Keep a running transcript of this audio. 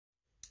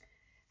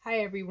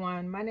Hi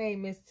everyone, my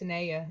name is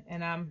Tanea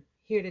and I'm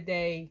here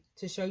today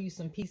to show you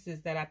some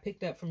pieces that I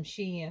picked up from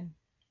Shein.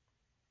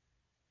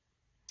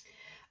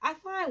 I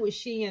find with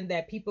Shein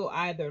that people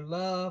either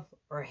love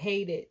or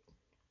hate it,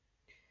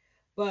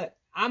 but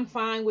I'm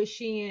fine with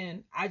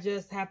Shein. I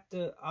just have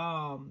to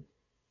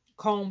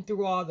comb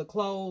through all the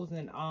clothes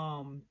and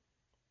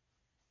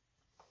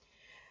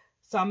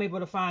so I'm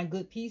able to find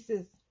good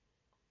pieces.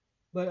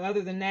 But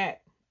other than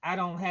that, I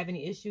don't have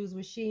any issues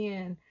with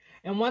Shein.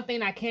 And one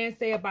thing I can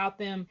say about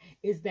them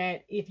is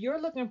that if you're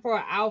looking for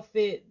an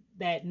outfit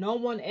that no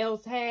one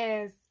else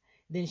has,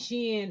 then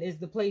Shein is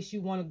the place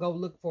you want to go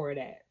look for it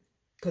at.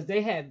 Because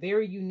they have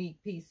very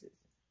unique pieces.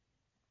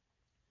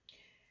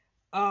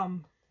 Let me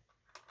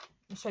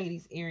show you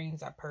these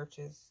earrings I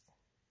purchased.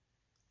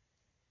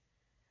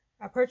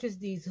 I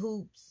purchased these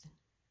hoops.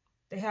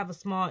 They have a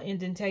small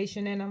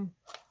indentation in them.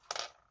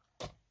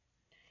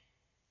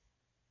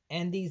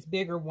 And these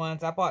bigger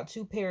ones. I bought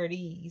 2 pair of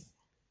these.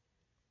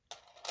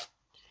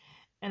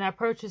 And I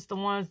purchased the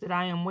ones that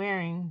I am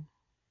wearing.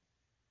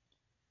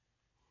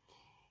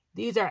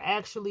 These are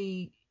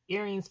actually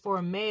earrings for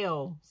a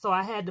male. So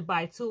I had to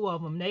buy 2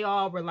 of them. They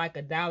all were like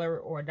 $1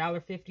 or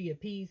 $1.50 a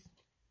piece.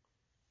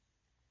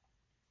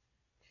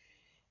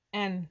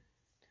 And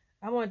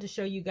I wanted to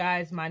show you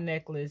guys my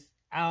necklace.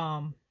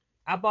 I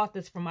bought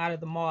this from out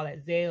of the mall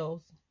at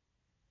Zales.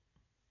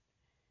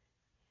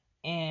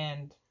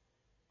 And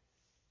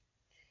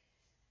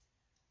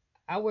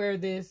I wear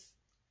this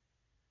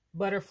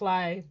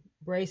butterfly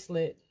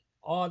bracelet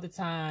all the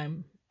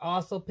time. I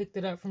also picked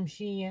it up from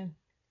Shein.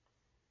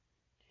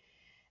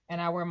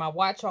 And I wear my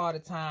watch all the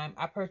time.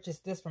 I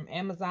purchased this from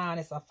Amazon.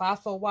 It's a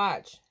fossil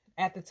watch.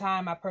 At the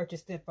time, I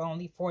purchased it for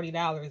only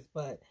 $40,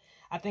 but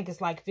I think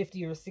it's like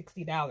 $50 or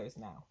 $60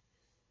 now.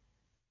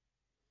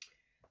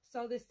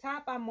 So this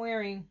top I'm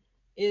wearing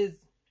is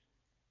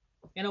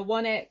in a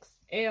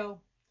 1XL.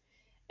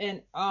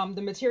 And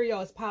the material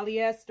is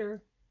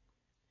polyester.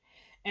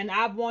 And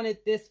I've wanted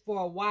this for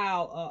a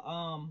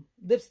while,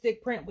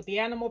 lipstick print with the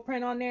animal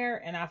print on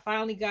there. And I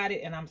finally got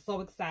it and I'm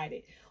so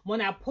excited. When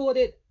I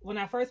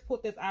first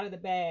pulled this out of the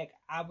bag,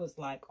 I was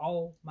like,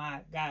 oh my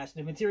gosh,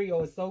 the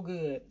material is so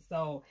good.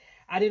 So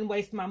I didn't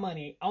waste my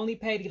money. Only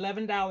paid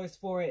 $11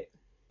 for it.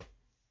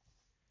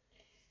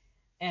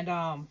 And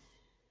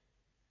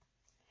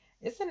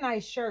it's a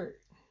nice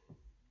shirt.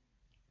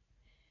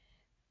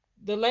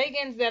 The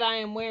leggings that I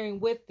am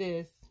wearing with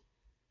this,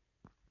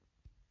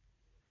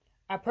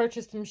 I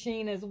purchased from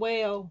Shein as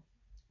well.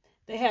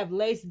 They have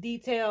lace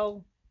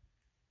detail.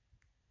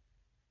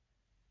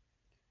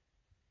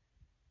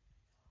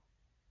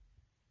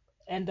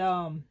 And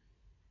I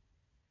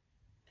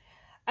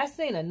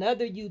seen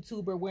another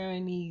YouTuber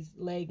wearing these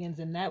leggings,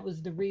 and that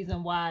was the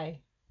reason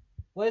why.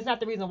 Well, it's not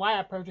the reason why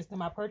I purchased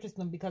them. I purchased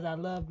them because I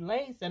loved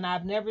lace, and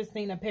I've never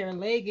seen a pair of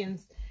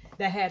leggings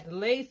that had the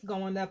lace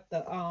going up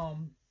the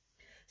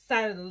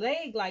side of the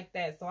leg like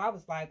that. So I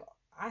was like,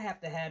 I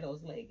have to have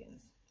those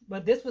leggings.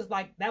 But this was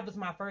like, that was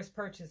my first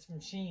purchase from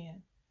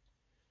Shein.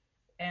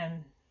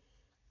 And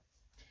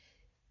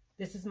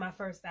this is my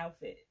first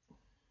outfit.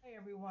 Hey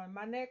everyone,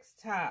 my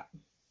next top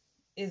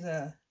is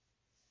a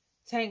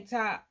tank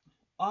top.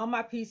 All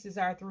my pieces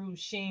are through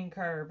Shein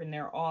Curve and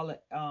they're all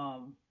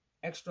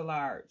extra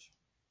large.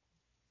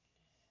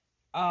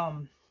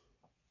 I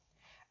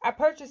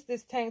purchased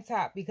this tank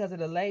top because of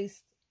the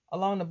lace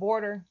along the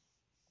border.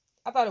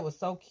 I thought it was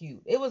so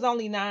cute. It was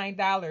only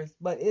 $9,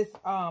 but it's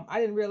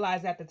I didn't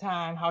realize at the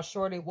time how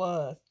short it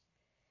was.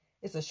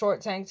 It's a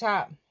short tank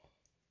top.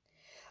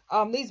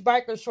 These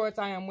biker shorts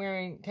I am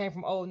wearing came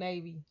from Old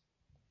Navy.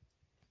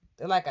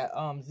 They're like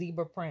a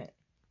zebra print.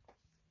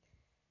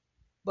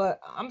 But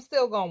I'm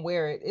still gonna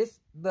wear it.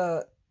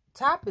 The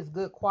top is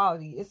good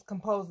quality. It's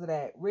composed of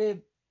that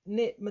rib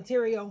knit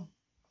material.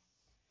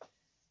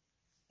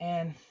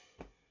 And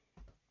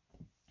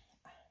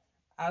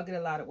I'll get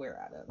a lot of wear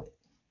out of it.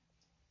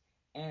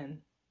 And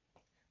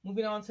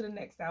moving on to the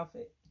next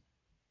outfit.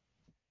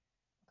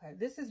 Okay,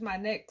 this is my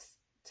next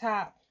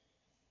top.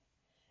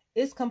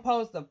 It's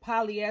composed of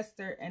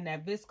polyester and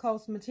that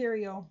viscose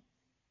material.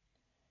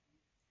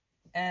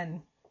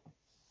 And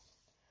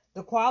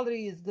the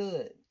quality is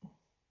good.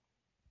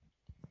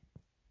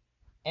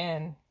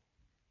 And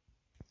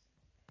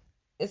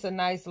it's a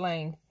nice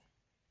length.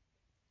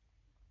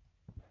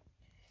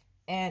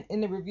 And in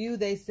the review,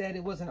 they said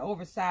it was an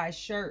oversized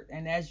shirt.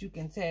 And as you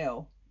can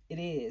tell, it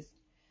is.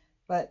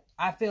 But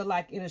I feel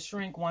like it'll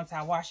shrink once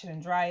I wash it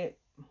and dry it.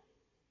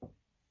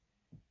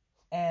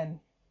 And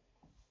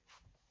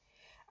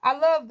I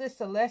love this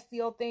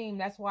celestial theme.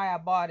 That's why I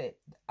bought it.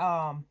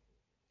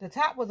 The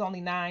top was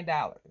only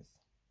 $9.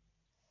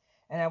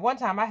 And at one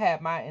time I had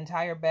my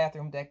entire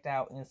bathroom decked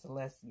out in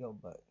celestial,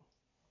 but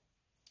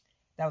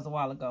that was a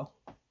while ago.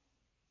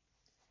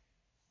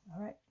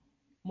 All right.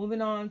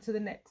 Moving on to the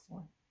next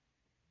one.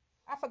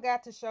 I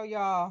forgot to show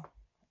y'all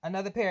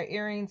another pair of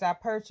earrings I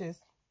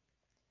purchased.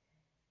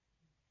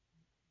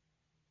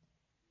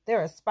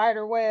 They're a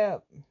spider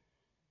web.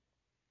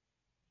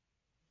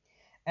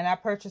 And I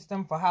purchased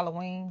them for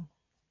Halloween.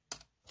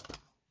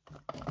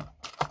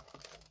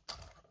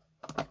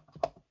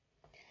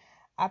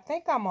 I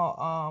think I'm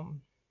gonna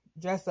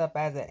dress up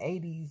as an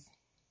 80s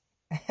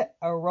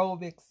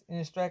aerobics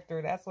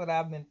instructor. That's what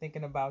I've been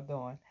thinking about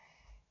doing.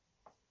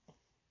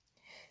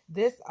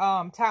 This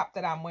top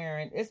that I'm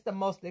wearing, it's the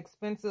most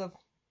expensive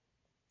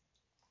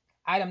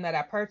item that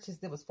I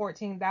purchased. It was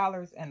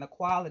 $14 and the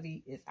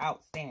quality is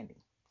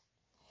outstanding.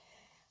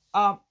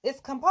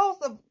 It's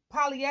composed of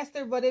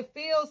polyester, but it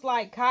feels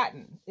like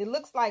cotton. It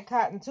looks like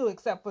cotton too,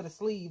 except for the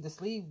sleeve. The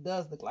sleeve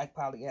does look like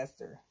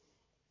polyester.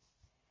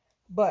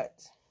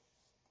 But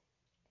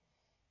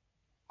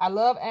I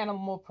love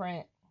animal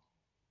print.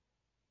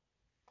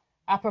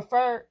 I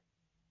prefer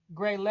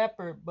gray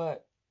leopard,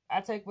 but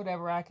I take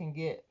whatever I can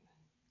get.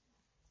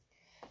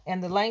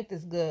 And the length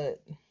is good.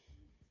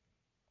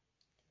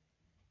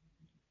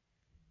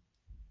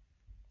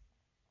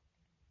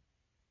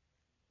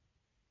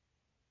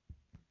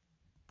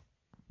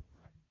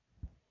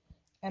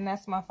 And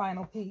that's my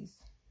final piece.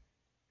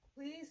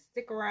 Please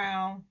stick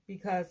around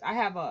because I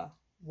have a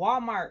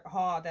Walmart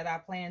haul that I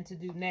plan to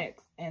do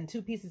next. And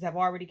 2 pieces have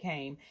already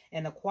came.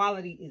 And the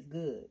quality is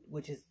good,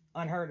 which is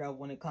unheard of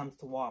when it comes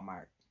to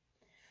Walmart.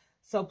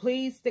 So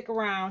please stick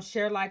around,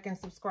 share, like, and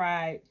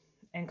subscribe.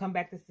 And come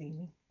back to see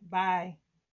me. Bye.